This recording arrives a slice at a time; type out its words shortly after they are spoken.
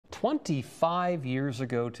25 years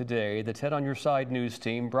ago today, the 10 on Your Side news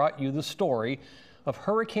team brought you the story of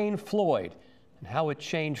Hurricane Floyd and how it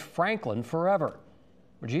changed Franklin forever.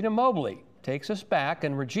 Regina Mobley takes us back,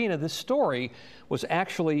 and Regina, this story was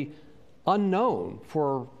actually unknown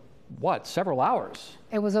for several hours.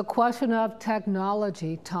 It was a question of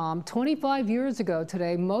technology, Tom. 25 years ago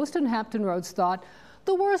today, most in Hampton Roads thought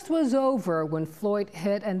the worst was over when Floyd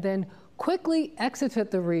hit and then quickly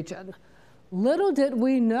exited the region. Little did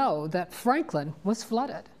we know that Franklin was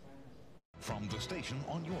flooded. From the station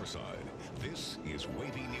on your side, this is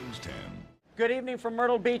Wavy News 10. Good evening from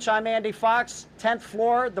Myrtle Beach. I'm Andy Fox, 10th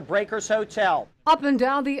floor, the Breakers Hotel. Up and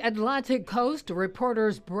down the Atlantic coast,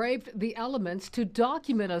 reporters braved the elements to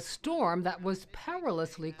document a storm that was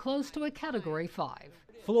perilously close to a Category 5.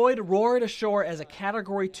 Floyd roared ashore as a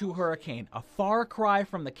Category 2 hurricane, a far cry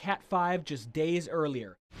from the Cat 5 just days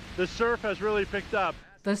earlier. The surf has really picked up.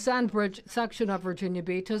 The Sandbridge section of Virginia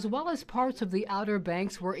Beach, as well as parts of the Outer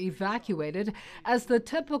Banks, were evacuated as the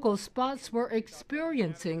typical spots were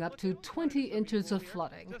experiencing up to 20 inches of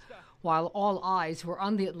flooding. While all eyes were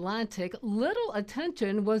on the Atlantic, little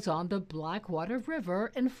attention was on the Blackwater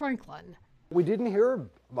River in Franklin. We didn't hear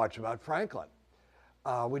much about Franklin.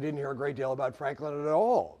 We didn't hear a great deal about Franklin at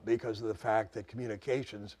all because of the fact that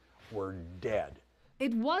communications were dead.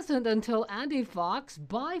 It wasn't until Andy Fox,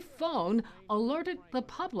 by phone, alerted the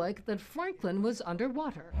public that Franklin was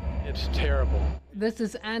underwater. It's terrible. This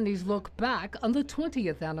is Andy's look back on the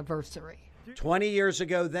 20th anniversary. 20 years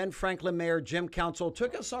ago, then Franklin Mayor Jim Council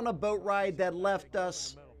took us on a boat ride that left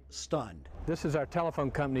us stunned. This is our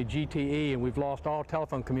telephone company, GTE, and we've lost all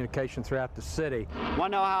telephone communication throughout the city.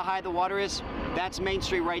 Want to know how high the water is? That's Main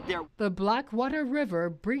Street right there. The Blackwater River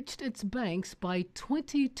breached its banks by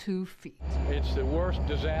 22 feet. It's the worst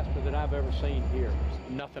disaster that I've ever seen here.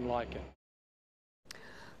 Nothing like it.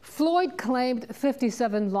 Floyd claimed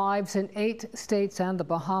 57 lives in 8 states and the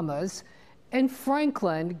Bahamas. In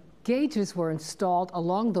Franklin, gauges were installed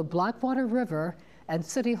along the Blackwater River, and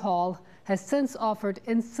City Hall has since offered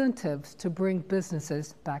incentives to bring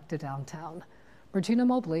businesses back to downtown. Regina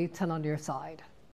Mobley, 10 on Your Side.